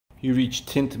You reach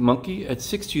Tint Monkey at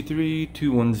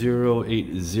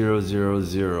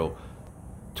 623-210-8000.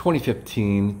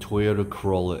 2015 Toyota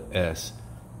Corolla S.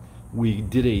 We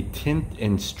did a tint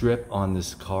and strip on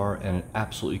this car and it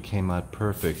absolutely came out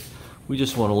perfect. We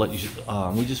just want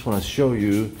to show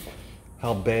you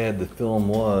how bad the film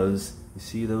was. You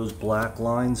see those black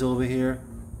lines over here?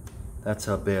 That's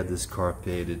how bad this car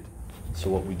faded. So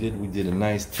what we did a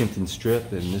nice tint and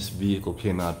strip, and this vehicle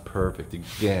came out perfect.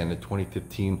 Again, a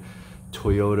 2015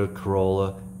 Toyota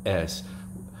Corolla S.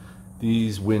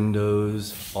 These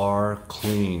windows are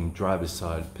clean. Driver's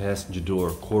side, passenger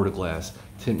door, quarter glass.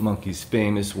 Tint Monkey's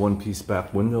famous one-piece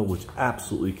back window, which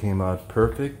absolutely came out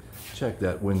perfect. Check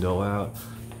that window out.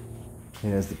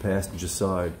 Here's the passenger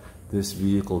side. This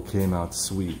vehicle came out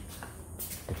sweet.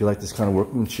 If you like this kind of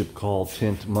workmanship, call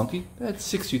Tint Monkey at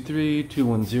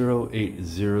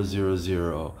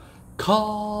 623-210-8000.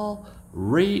 Call,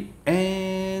 rate,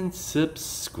 and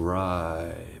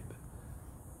subscribe.